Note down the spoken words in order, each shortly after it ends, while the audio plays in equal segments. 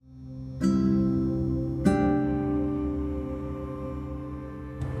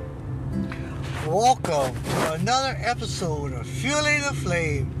welcome to another episode of Fueling the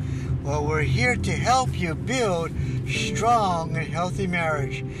Flame, where we're here to help you build strong and healthy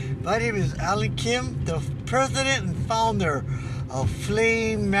marriage. My name is Alan Kim, the president and founder of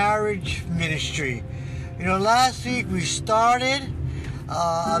Flame Marriage Ministry. Last week we started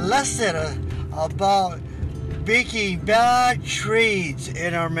a lesson about making bad trades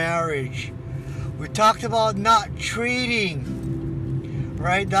in our marriage. We talked about not trading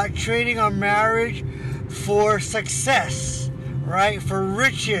our marriage for success, for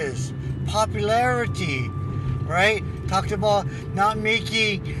riches, popularity, Talked about not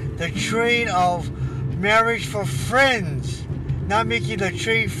making the trade of marriage for friends, not making the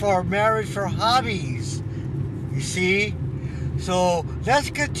trade for marriage for hobbies. You see? So let's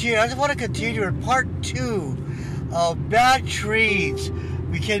continue. I just want to continue in part 2 of bad trades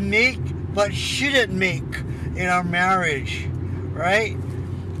we can make but shouldn't make in our marriage,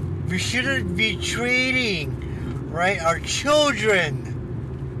 We shouldn't be trading, our children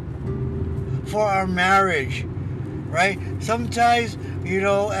for our marriage, Sometimes,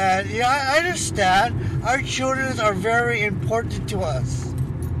 I understand our children are very important to us,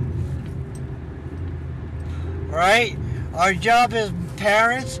 Our job as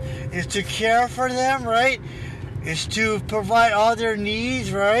parents is to care for them, Is to provide all their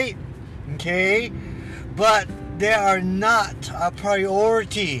needs, Okay? But they are not a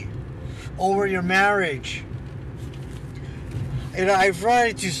priority over your marriage. I've run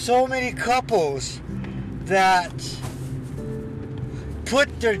into so many couples that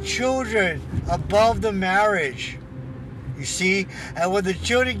put their children above the marriage. You see? And when the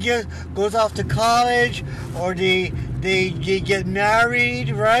children goes off to college or they get married,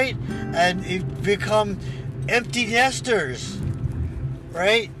 And it become empty nesters,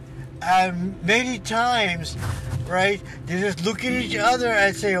 And many times, they just look at each other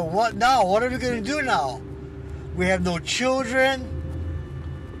and say, what now? What are we going to do now? We have no children.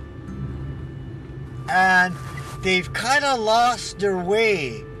 And they've kind of lost their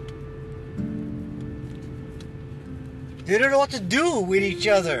way. They don't know what to do with each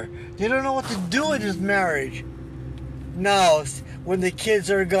other. They don't know what to do in this marriage. Now, when the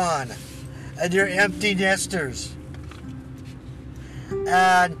kids are gone and they're empty nesters.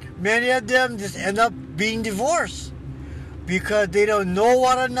 And many of them just end up being divorced because they don't know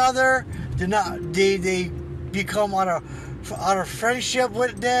one another. They become out of friendship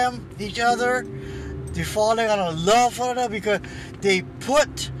with each other. They're falling out of love for them because they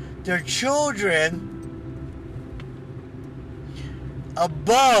put their children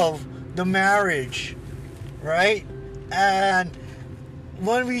above the marriage, And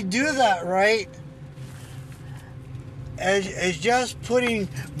when we do that, it's just putting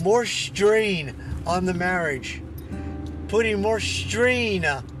more strain on the marriage, putting more strain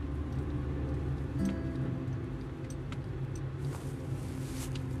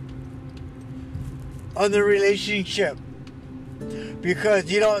on the relationship,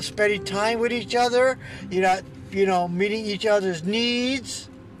 because you're not spending time with each other, you're not, meeting each other's needs,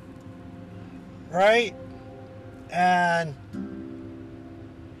 and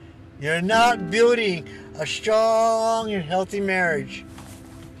you're not building a strong and healthy marriage.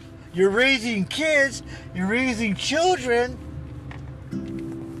 You're raising kids, you're raising children.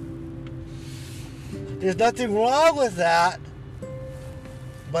 There's nothing wrong with that.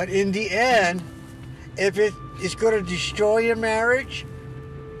 But in the end, if it is going to destroy your marriage,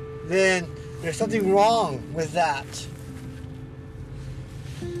 then there's something wrong with that.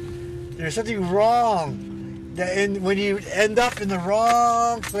 There's something wrong when you end up in the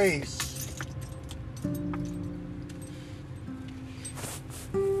wrong place.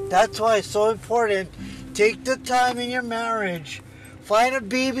 That's why it's so important. Take the time in your marriage. Find a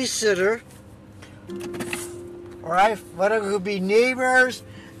babysitter. Whether it could be neighbors,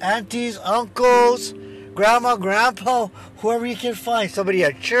 aunties, uncles, grandma, grandpa, whoever you can find. Somebody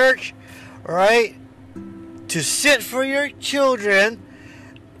at church, to sit for your children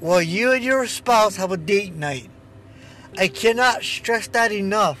while you and your spouse have a date night. I cannot stress that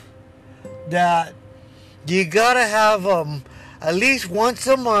enough, that you gotta have at least once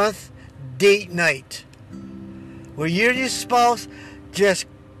a month date night where you and your spouse just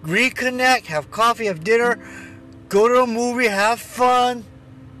reconnect, have coffee, have dinner, go to a movie, have fun,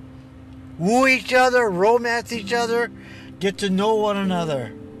 woo each other, romance each other, get to know one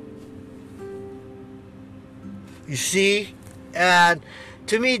another. You see? And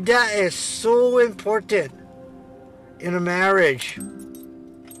to me, that is so important in a marriage.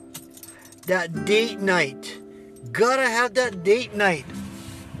 That date night. Gotta have that date night.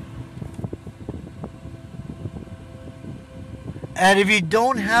 And if you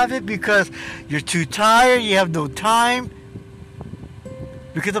don't have it because you're too tired, you have no time,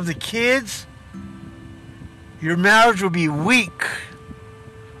 because of the kids, your marriage will be weak,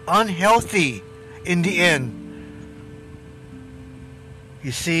 unhealthy in the end.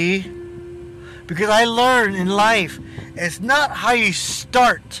 You see? Because I learned in life, it's not how you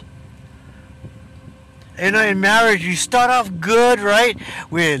start. You know, in marriage, you start off good, right?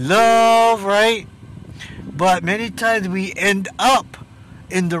 With love, right? But many times we end up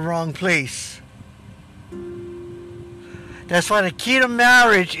in the wrong place. That's why the key to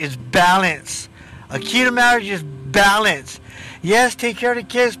marriage is balance. A key to marriage is balance. Yes, take care of the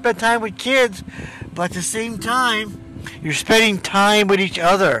kids, spend time with kids, but at the same time, you're spending time with each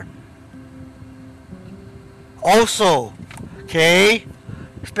other. Also, okay?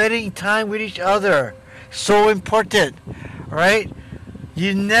 Spending time with each other. So important, right?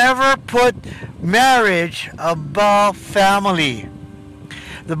 You never put marriage above family.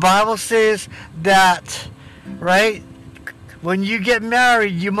 The Bible says that, right? When you get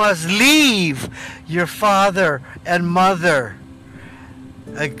married, you must leave your father and mother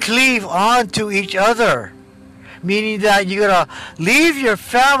and cleave on to each other. Meaning that you're going to leave your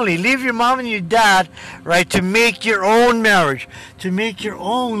family, leave your mom and your dad, right, to make your own marriage, to make your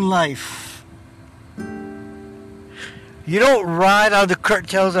own life. You don't ride on the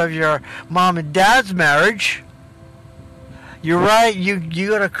curtails of your mom and dad's marriage. You're right, you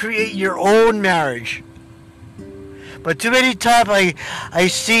got to create your own marriage. But too many times I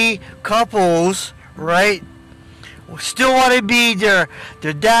see couples, right, still want to be their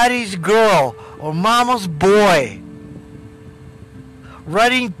daddy's girl or mama's boy,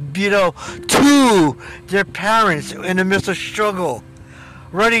 running, to their parents in the midst of struggle,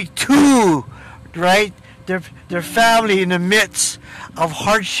 running to, right, their family in the midst of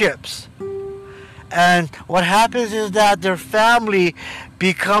hardships. And what happens is that their family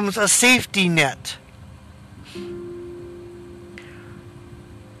becomes a safety net.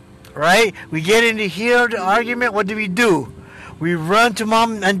 Right? We get into here, the argument, what do? We run to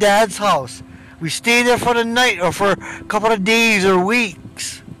mom and dad's house. We stay there for the night or for a couple of days or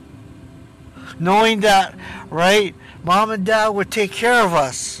weeks. Knowing that, right, mom and dad would take care of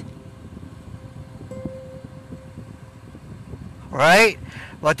us. Right?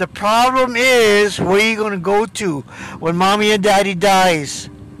 But the problem is, where are you going to go to when mommy and daddy dies?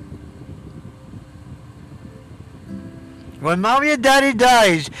 When mommy and daddy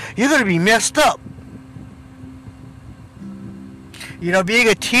dies, you're going to be messed up. Being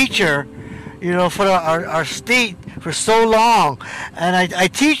a teacher, for our state for so long, and I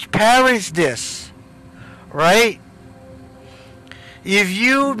teach parents this, right? If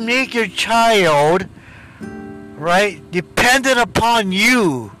you make your child, right, dependent upon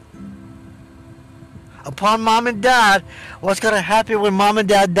you, upon mom and dad, what's going to happen when mom and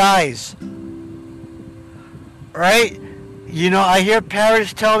dad dies? Right? I hear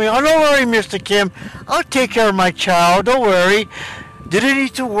parents tell me, oh, don't worry, Mr. Kim, I'll take care of my child, don't worry. Didn't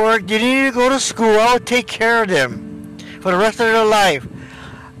need to work, didn't need to go to school, I'll take care of them for the rest of their life.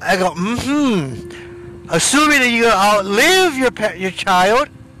 I go, assuming that you're going to outlive your child.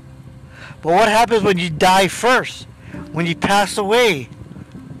 But what happens when you die first? When you pass away?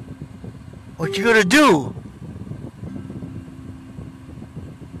 What you going to do?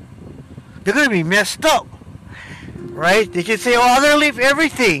 They're going to be messed up. Right? They can say, oh, I'm going to leave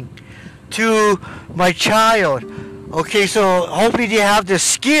everything to my child. Okay, so hopefully they have the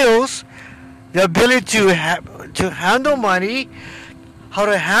skills, the ability to handle money, how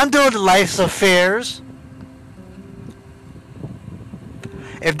to handle life's affairs.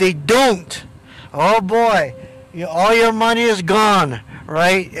 If they don't, oh boy, all your money is gone,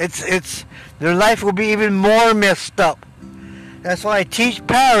 right? It's their life will be even more messed up. That's why I teach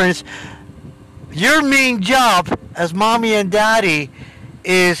parents, your main job as mommy and daddy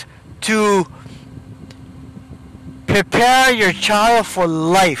is to prepare your child for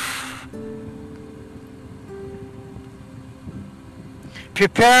life.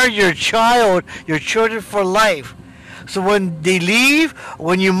 Prepare your children for life. So when they leave,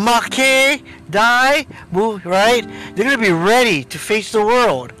 when you die, move, right? They're going to be ready to face the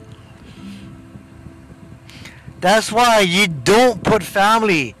world. That's why you don't put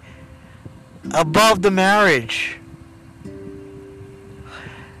family above the marriage.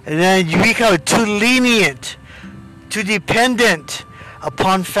 And then you become too lenient, too dependent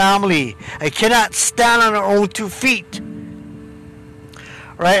upon family. I cannot stand on our own 2 feet.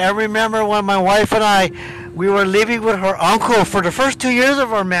 Right? I remember when my wife and we were living with her uncle for the first 2 years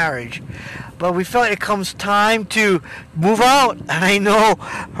of our marriage. But we felt it comes time to move out. And I know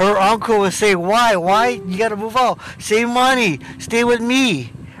her uncle would say, why? Why you got to move out? Save money. Stay with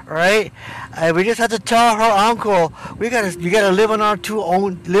me. Right? We just had to tell her uncle, we gotta live on our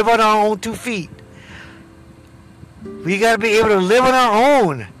own 2 feet. We gotta be able to live on our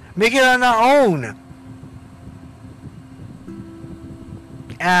own. Make it on our own.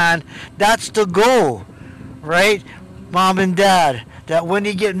 And that's the goal. Right? Mom and dad. That when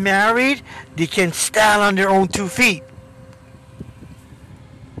they get married, they can stand on their own 2 feet.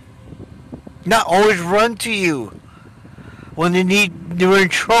 Not always run to you when they're in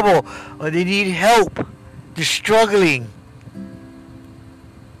trouble or they need help. They're struggling.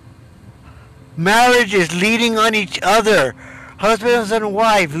 Marriage is leaning on each other. Husbands and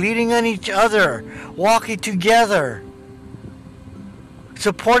wife leaning on each other. Walking together.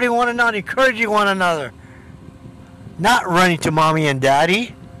 Supporting one another. Encouraging one another. Not running to mommy and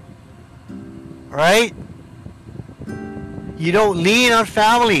daddy. Right? You don't lean on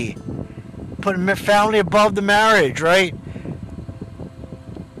family. Put family above the marriage, right?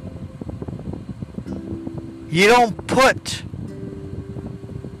 You don't put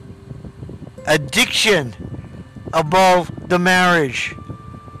addiction above the marriage.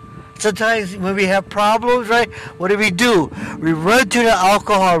 Sometimes when we have problems, right? What do? We run to the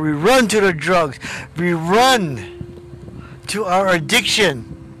alcohol. We run to the drugs. We run to our addiction.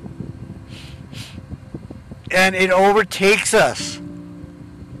 And it overtakes us.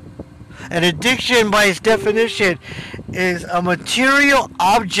 An addiction, by its definition, is a material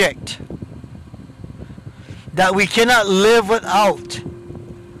object that we cannot live without.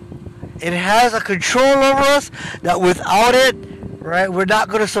 It has a control over us that without it, right, we're not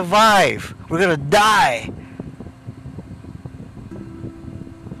going to survive. We're going to die.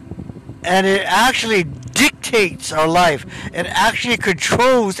 And it actually dictates our life. It actually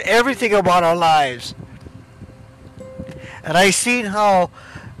controls everything about our lives. And I've seen how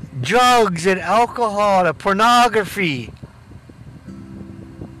drugs and alcohol and pornography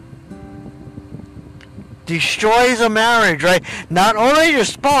destroys a marriage, right? Not only your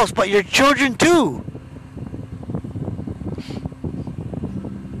spouse, but your children too.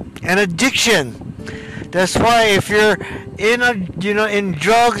 And addiction. That's why if you're in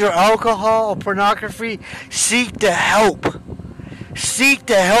drugs or alcohol or pornography, seek the help. Seek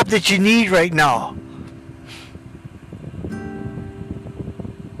the help that you need right now.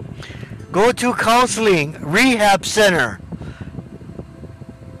 Go to counseling, rehab center.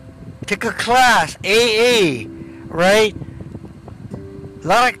 Take a class, AA, right?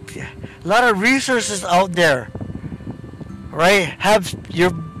 A lot of resources out there, right? Have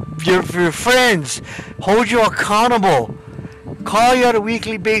your friends hold you accountable. Call you on a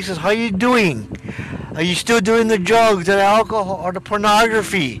weekly basis. How you doing? Are you still doing the drugs or the alcohol or the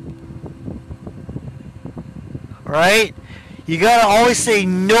pornography? Right? You gotta always say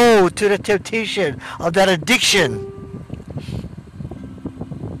no to the temptation of that addiction.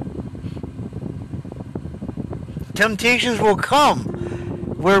 Temptations will come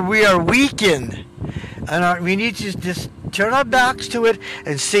where we are weakened, and we need to just turn our backs to it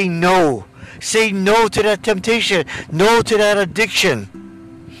and say no. Say no to that temptation. No to that addiction.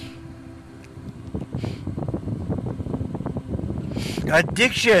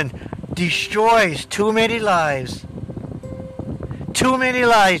 Addiction destroys too many lives. Too many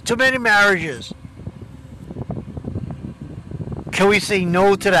lives. Too many marriages. Can we say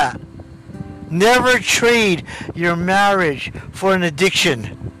no to that? Never trade your marriage for an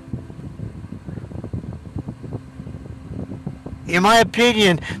addiction. In my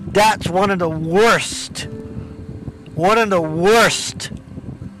opinion, that's one of the worst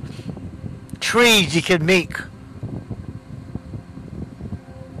trades you can make.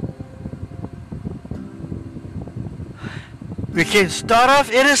 We can start off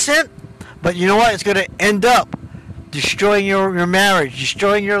innocent, but you know what? It's going to end up destroying your marriage,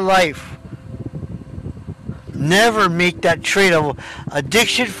 destroying your life. Never make that trade of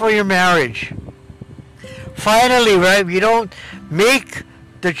addiction for your marriage. Finally, right, we don't make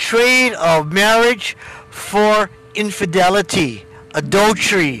the trade of marriage for infidelity,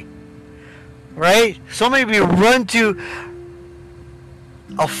 adultery, right? So many people run to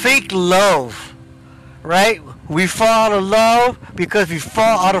a fake love, right? We fall out of love because we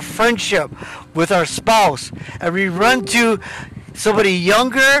fall out of friendship with our spouse, and we run to somebody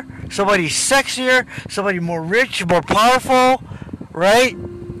younger, somebody sexier, somebody more rich, more powerful, right?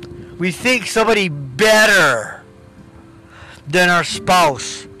 We think somebody better than our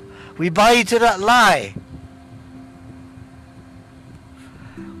spouse. We buy into that lie.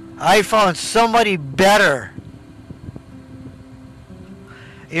 I found somebody better.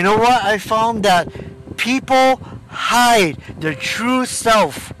 You know what? I found that people hide their true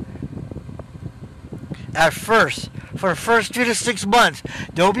self at first. For the first 3 to 6 months,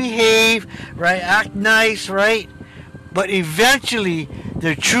 they'll behave, right? Act nice, right? But eventually,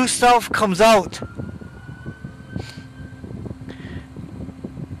 their true self comes out.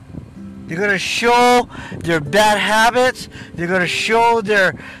 They're gonna show their bad habits. They're gonna show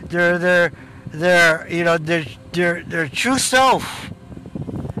their true self,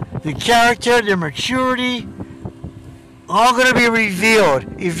 the character, their maturity, all gonna be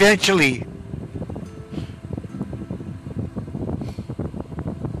revealed eventually.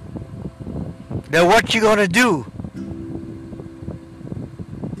 Now, what you gonna do?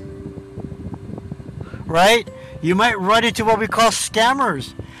 Right? You might run into what we call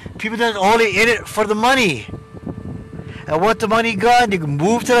scammers. People that are only in it for the money. And once the money gone, they can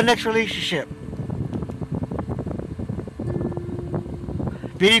move to the next relationship.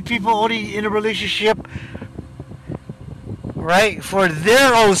 Many people only in a relationship, right, for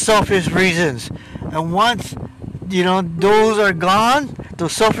their own selfish reasons. And once, those are gone,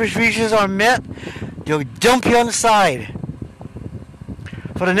 those selfish reasons are met, they'll dump you on the side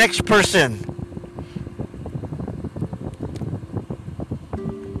for the next person.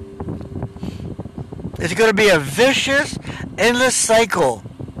 It's going to be a vicious, endless cycle.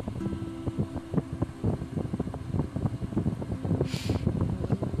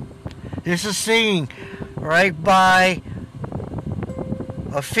 There's a saying, right, by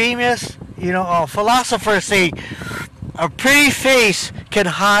a famous, philosopher saying, a pretty face can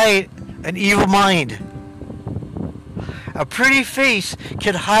hide an evil mind. A pretty face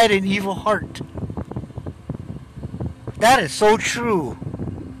can hide an evil heart. That is so true.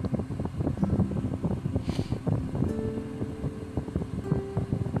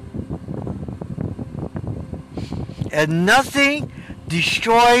 And nothing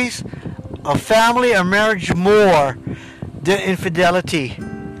destroys a family or marriage more than infidelity.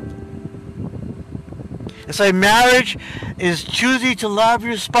 It's like marriage is choosing to love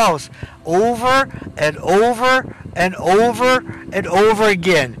your spouse over and over and over and over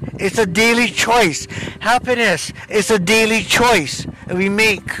again. It's a daily choice. Happiness is a daily choice that we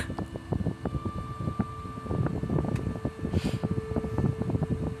make.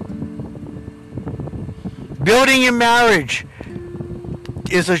 Building a marriage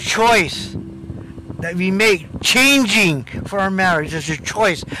is a choice that we make. Changing for our marriage is a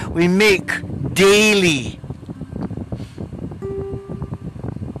choice we make daily.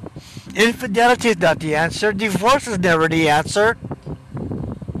 Infidelity is not the answer. Divorce is never the answer.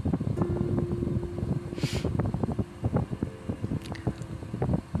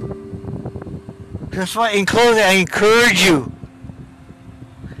 That's why in closing I encourage you,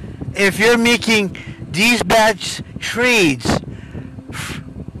 if you're making these bad trades,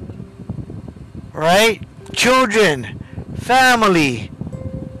 right? Children, family,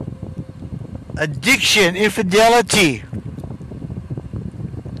 addiction, infidelity.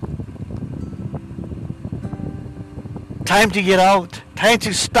 Time to get out. Time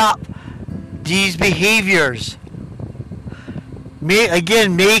to stop these behaviors.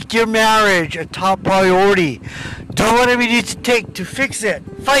 Make your marriage a top priority. Do whatever you need to take to fix it.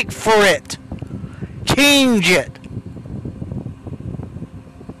 Fight for it. Change it.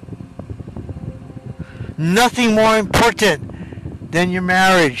 Nothing more important than your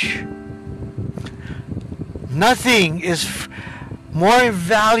marriage. Nothing is more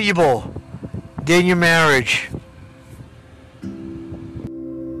valuable than your marriage.